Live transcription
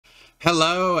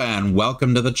Hello and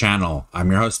welcome to the channel.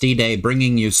 I'm your host E-Day,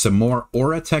 bringing you some more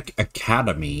Oritech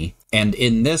Academy. And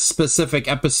in this specific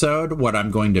episode, what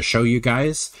I'm going to show you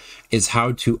guys is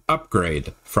how to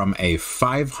upgrade from a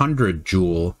 500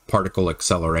 Joule particle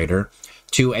accelerator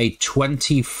to a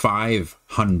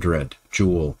 2500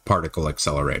 Joule particle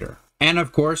accelerator. And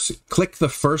of course, click the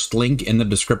first link in the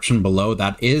description below.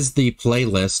 That is the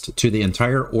playlist to the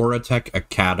entire Oritech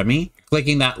Academy.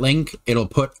 Clicking that link, it'll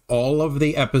put all of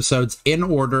the episodes in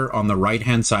order on the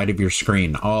right-hand side of your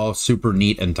screen, all super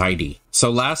neat and tidy.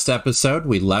 So last episode,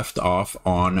 we left off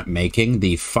on making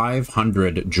the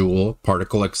 500 Joule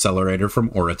particle accelerator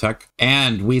from Oritech,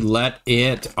 and we let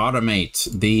it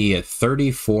automate the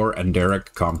 34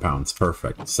 enderic compounds.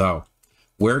 Perfect. So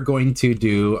we're going to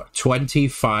do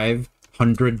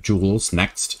 2500 joules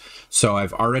next. So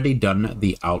I've already done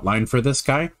the outline for this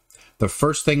guy. The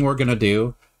first thing we're going to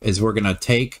do is we're going to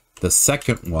take the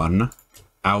second one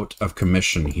out of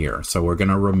commission here. So we're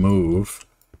going to remove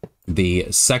the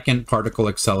second particle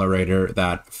accelerator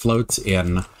that floats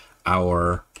in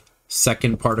our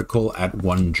second particle at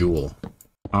 1 joule.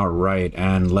 All right,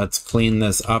 and let's clean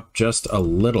this up just a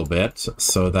little bit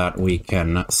so that we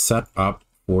can set up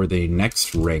for the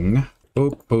next ring.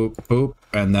 Boop, boop, boop.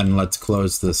 And then let's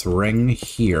close this ring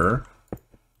here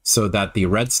so that the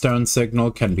redstone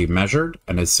signal can be measured.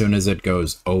 And as soon as it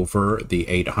goes over the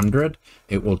 800,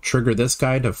 it will trigger this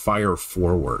guy to fire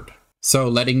forward. So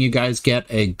letting you guys get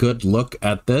a good look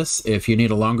at this. If you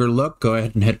need a longer look, go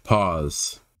ahead and hit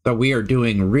pause. So we are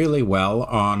doing really well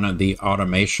on the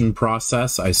automation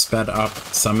process. I sped up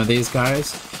some of these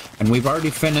guys, and we've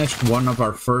already finished one of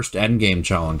our first endgame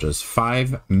challenges,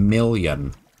 5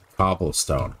 million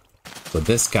cobblestone. So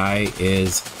this guy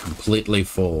is completely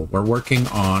full. We're working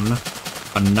on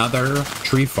another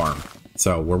tree farm.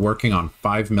 So we're working on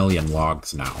 5 million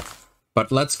logs now.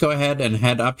 But let's go ahead and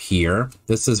head up here.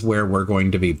 This is where we're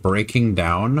going to be breaking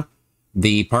down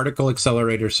the particle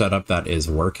accelerator setup that is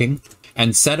working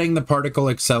and setting the particle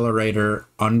accelerator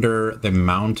under the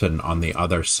mountain on the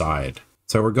other side.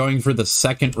 So we're going for the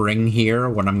second ring here.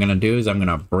 What I'm going to do is I'm going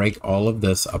to break all of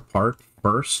this apart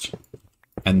first,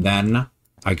 and then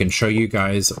I can show you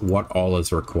guys what all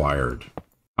is required.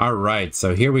 All right,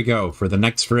 so here we go. For the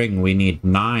next ring, we need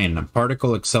 9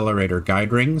 particle accelerator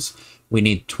guide rings. We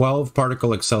need 12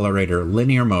 particle accelerator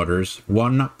linear motors,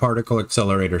 1 particle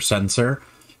accelerator sensor,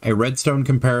 a redstone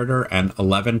comparator, and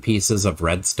 11 pieces of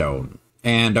redstone.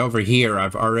 And over here,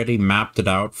 I've already mapped it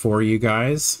out for you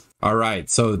guys. All right,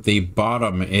 so the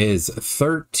bottom is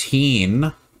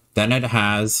 13, then it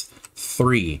has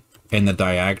 3 in the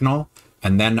diagonal,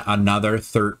 and then another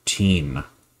 13.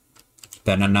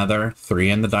 Then another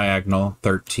 3 in the diagonal,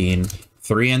 13,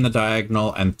 3 in the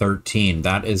diagonal, and 13.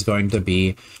 That is going to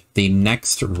be the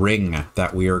next ring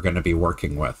that we are going to be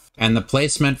working with. And the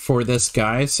placement for this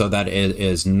guy, so that it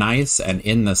is nice and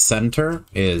in the center,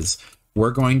 is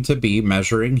we're going to be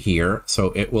measuring here.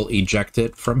 So it will eject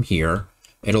it from here.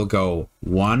 It'll go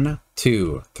 1,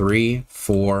 2, 3,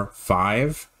 4,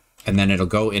 5, and then it'll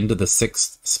go into the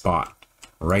 6th spot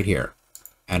right here.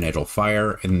 And it'll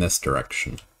fire in this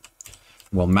direction.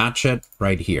 We'll match it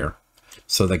right here.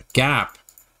 So the gap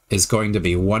is going to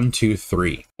be 1, 2,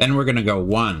 3. Then we're going to go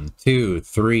 1, 2,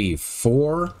 3,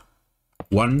 4,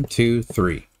 1, 2,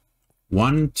 3,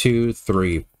 1, 2,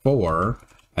 3, 4,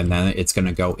 and then it's going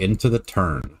to go into the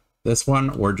turn. This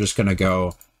one, we're just going to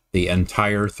go the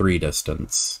entire 3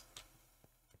 distance.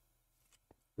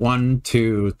 1,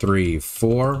 2, 3,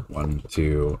 4, 1,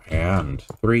 2, and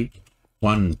 3.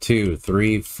 1, 2,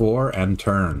 3, 4, and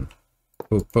turn.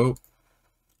 Boop, boop,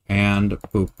 and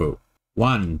boop, boop.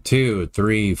 1, 2,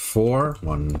 3, 4,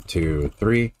 1, 2,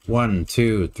 3, 1,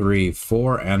 2, 3,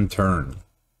 4, and turn.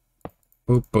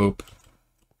 Boop, boop,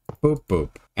 boop, boop.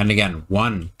 And again,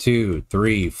 1, 2,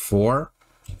 3, 4,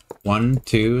 1,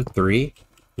 2, 3,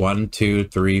 1, 2,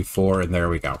 3, 4, and there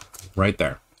we go. Right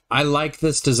there. I like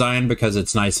this design because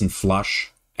it's nice and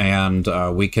flush, and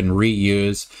we can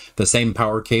reuse the same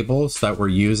power cables that we're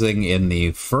using in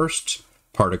the first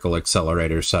particle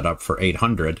accelerator setup for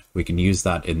 800. We can use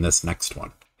that in this next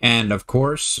one. And of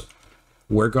course,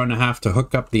 we're going to have to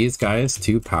hook up these guys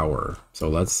to power. So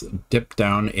let's dip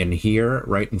down in here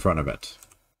right in front of it.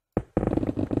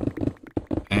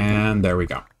 And there we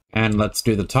go. And let's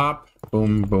do the top.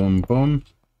 Boom, boom, boom.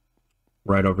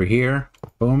 Right over here.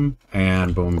 Boom,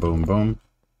 and boom, boom, boom.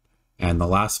 And the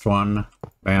last one.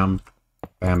 Bam,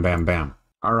 bam, bam, bam.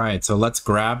 All right, so let's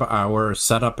grab our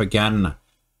setup again.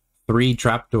 3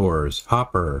 trapdoors,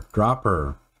 hopper,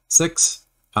 dropper, 6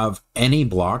 of any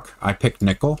block. I picked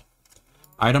nickel.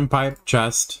 Item pipe,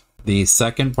 chest, the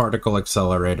second particle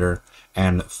accelerator,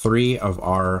 and 3 of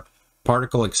our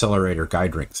particle accelerator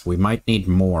guide rings. We might need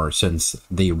more since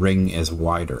the ring is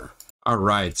wider. All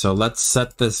right, so let's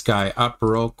set this guy up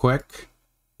real quick.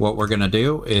 What we're gonna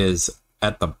do is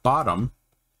at the bottom,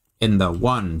 in the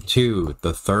 1, 2,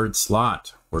 the third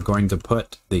slot, we're going to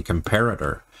put the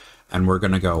comparator. And we're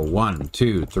going to go 1,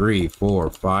 2, 3, 4,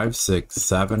 5, 6,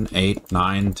 7, 8,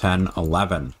 9, 10,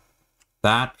 11.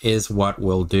 That is what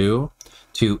we'll do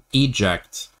to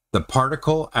eject the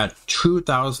particle at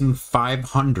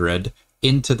 2500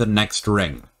 into the next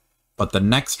ring. But the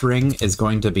next ring is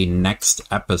going to be next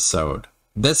episode.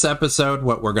 This episode,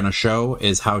 what we're going to show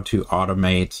is how to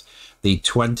automate the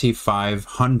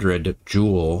 2500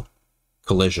 Joule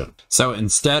collision. So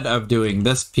instead of doing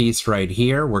this piece right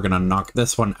here, we're going to knock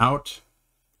this one out.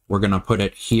 We're going to put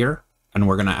it here, and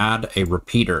we're going to add a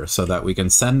repeater so that we can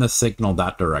send the signal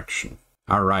that direction.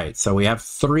 All right, so we have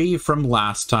 3 from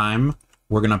last time.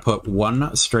 We're going to put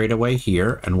 1 straightaway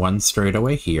here and 1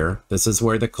 straightaway here. This is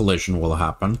where the collision will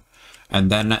happen. And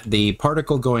then the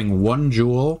particle going 1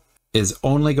 joule is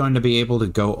only going to be able to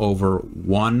go over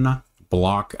 1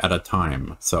 block at a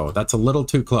time. So that's a little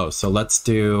too close. So let's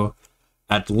do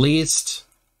at least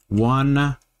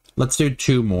 1. Let's do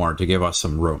 2 more to give us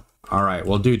some room. All right,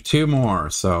 we'll do 2 more.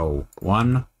 So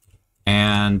 1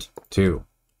 and 2.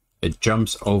 It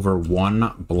jumps over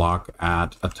 1 block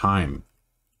at a time.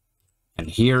 And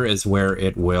here is where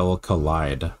it will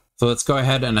collide. So let's go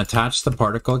ahead and attach the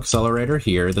particle accelerator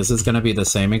here. This is going to be the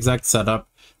same exact setup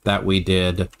that we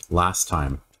did last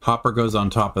time. Hopper goes on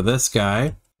top of this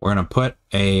guy. We're going to put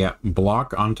a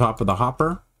block on top of the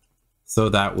hopper so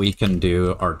that we can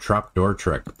do our trapdoor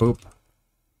trick. Boop,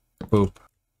 boop,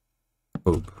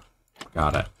 boop.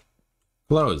 Got it.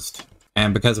 Closed.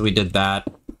 And because we did that,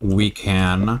 we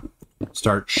can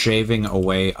start shaving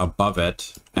away above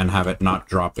it and have it not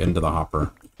drop into the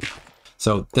hopper.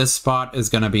 So this spot is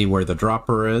going to be where the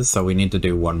dropper is, so we need to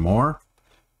do 1 more.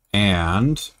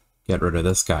 And get rid of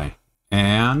this guy.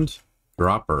 And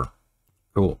dropper.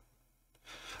 Cool.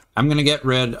 I'm going to get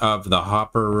rid of the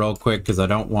hopper real quick because I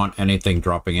don't want anything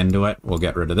dropping into it. We'll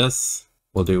get rid of this.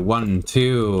 We'll do 1,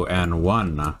 2, and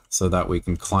 1 so that we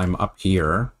can climb up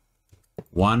here.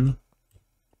 1,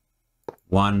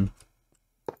 1,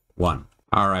 1.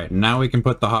 All right, now we can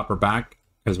put the hopper back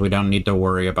because we don't need to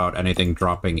worry about anything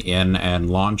dropping in and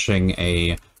launching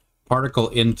a particle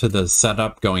into the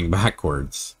setup going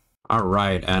backwards. All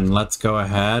right, and let's go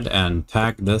ahead and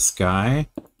tag this guy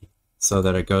so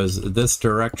that it goes this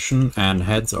direction and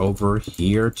heads over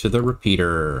here to the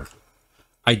repeater.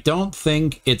 I don't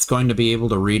think it's going to be able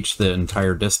to reach the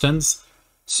entire distance,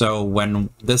 so when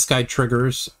this guy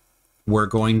triggers, we're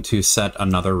going to set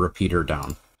another repeater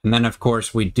down. And then, of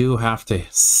course, we do have to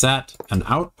set an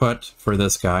output for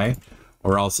this guy,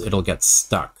 or else it'll get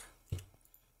stuck.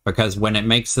 Because when it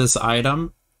makes this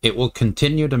item, it will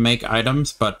continue to make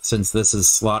items, but since this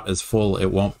slot is full,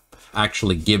 it won't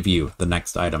actually give you the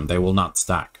next item. They will not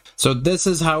stack. So this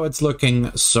is how it's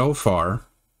looking so far.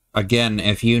 Again,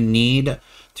 if you need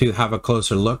to have a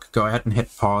closer look, go ahead and hit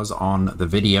pause on the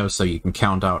video so you can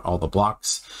count out all the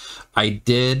blocks. I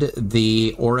did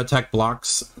the Oritech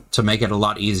blocks to make it a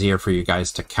lot easier for you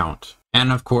guys to count.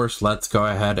 And of course, let's go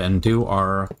ahead and do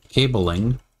our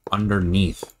cabling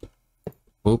underneath.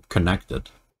 Boop, connected.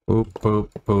 Boop, boop,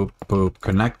 boop, boop,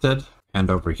 connected. And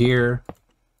over here,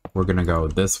 we're gonna go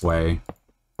this way.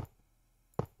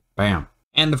 Bam.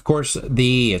 And of course,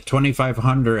 the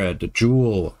 2500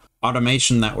 Joule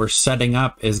automation that we're setting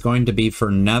up is going to be for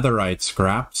netherite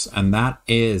scraps, and that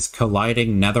is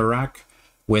colliding netherrack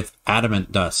with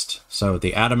adamant dust. So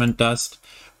the adamant dust,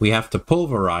 we have to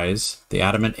pulverize the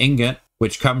adamant ingot,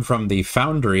 which come from the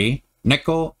foundry,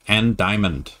 nickel, and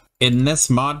diamond. In this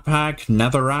mod pack,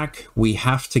 netherrack, we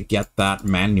have to get that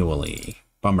manually.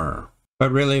 Bummer.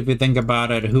 But really, if you think about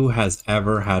it, who has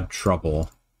ever had trouble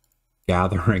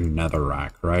gathering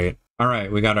netherrack, right? All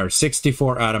right, we got our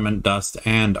 64 adamant dust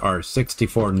and our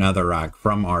 64 netherrack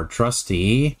from our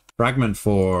trusty fragment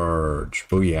forge.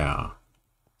 Booyah.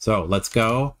 So let's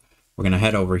go. We're going to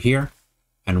head over here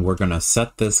and we're going to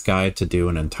set this guy to do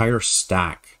an entire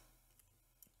stack.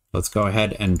 Let's go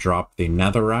ahead and drop the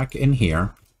netherrack in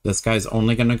here. This guy's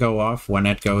only going to go off when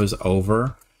it goes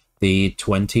over the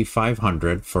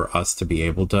 2500 for us to be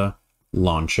able to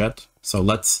launch it. So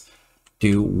let's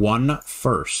do 1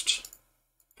 first.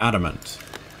 Adamant.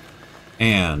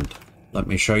 And let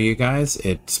me show you guys.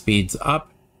 It speeds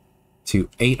up to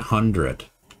 800.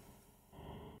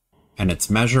 And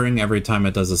it's measuring every time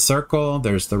it does a circle.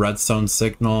 There's the redstone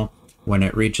signal. When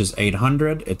it reaches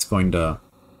 800, it's going to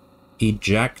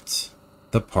eject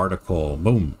the particle.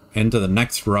 Boom. Into the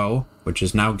next row, which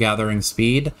is now gathering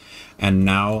speed. And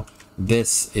now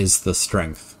This is the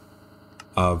strength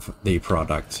of the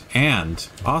product. And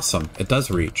awesome, it does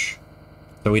reach.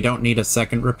 So we don't need a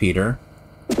second repeater.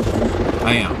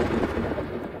 Bam.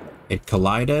 It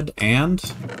collided and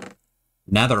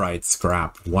netherite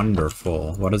scrap.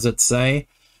 Wonderful. What does it say?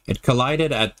 It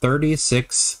collided at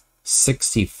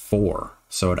 3664.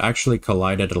 So it actually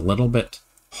collided a little bit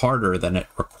harder than it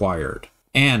required.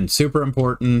 And super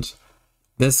important,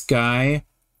 this guy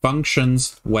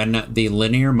functions when the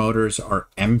linear motors are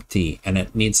empty and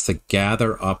it needs to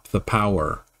gather up the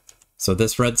power. So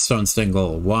this redstone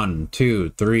single, 1,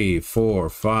 2, 3, 4,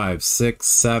 5, 6,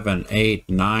 7, 8,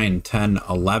 9, 10,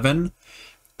 11.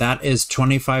 That is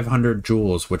 2500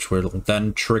 joules, which will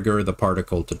then trigger the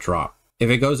particle to drop.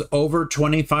 If it goes over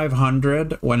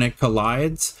 2500 when it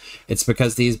collides, it's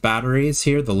because these batteries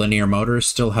here, the linear motors,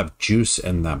 still have juice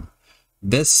in them.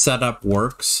 This setup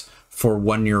works for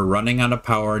when you're running out of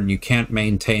power and you can't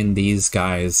maintain these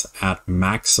guys at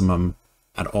maximum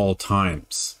at all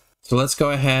times. So let's go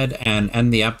ahead and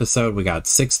end the episode. We got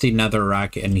 60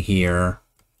 netherrack in here.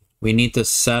 We need to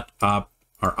set up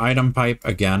our item pipe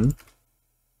again.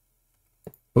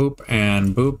 Boop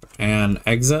and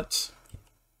exit.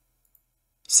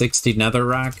 60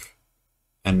 netherrack.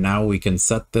 And now we can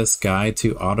set this guy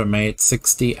to automate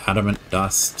 60 adamant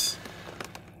dust.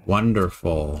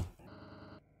 Wonderful.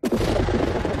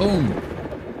 Boom.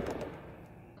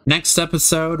 Next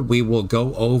episode, we will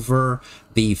go over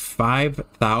the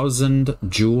 5000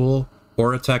 joule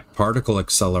Oritech particle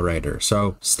accelerator.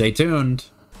 So stay tuned.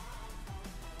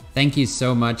 Thank you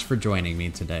so much for joining me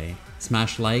today.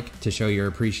 Smash like to show your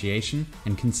appreciation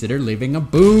and consider leaving a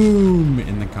boom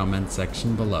in the comment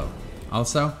section below.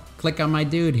 Also, click on my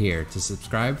dude here to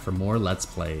subscribe for more Let's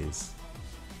Plays.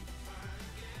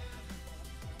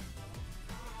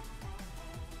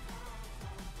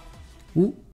 Ooh.